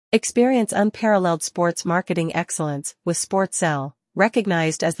Experience unparalleled sports marketing excellence with Sportcell,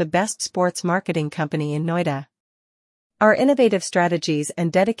 recognized as the best sports marketing company in Noida. Our innovative strategies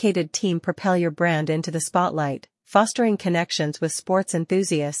and dedicated team propel your brand into the spotlight, fostering connections with sports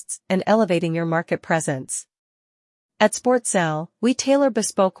enthusiasts and elevating your market presence. At Sportcell, we tailor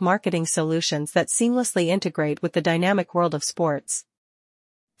bespoke marketing solutions that seamlessly integrate with the dynamic world of sports.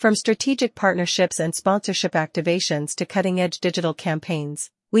 From strategic partnerships and sponsorship activations to cutting-edge digital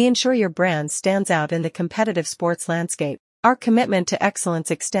campaigns, we ensure your brand stands out in the competitive sports landscape. Our commitment to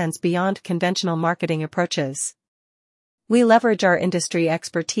excellence extends beyond conventional marketing approaches. We leverage our industry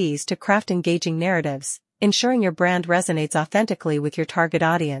expertise to craft engaging narratives, ensuring your brand resonates authentically with your target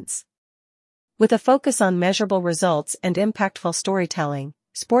audience. With a focus on measurable results and impactful storytelling,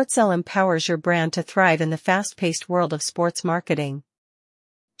 Sportcell empowers your brand to thrive in the fast-paced world of sports marketing.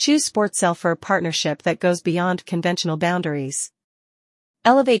 Choose Sportcell for a partnership that goes beyond conventional boundaries.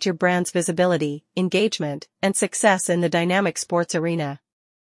 Elevate your brand's visibility, engagement, and success in the dynamic sports arena.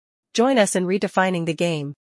 Join us in redefining the game.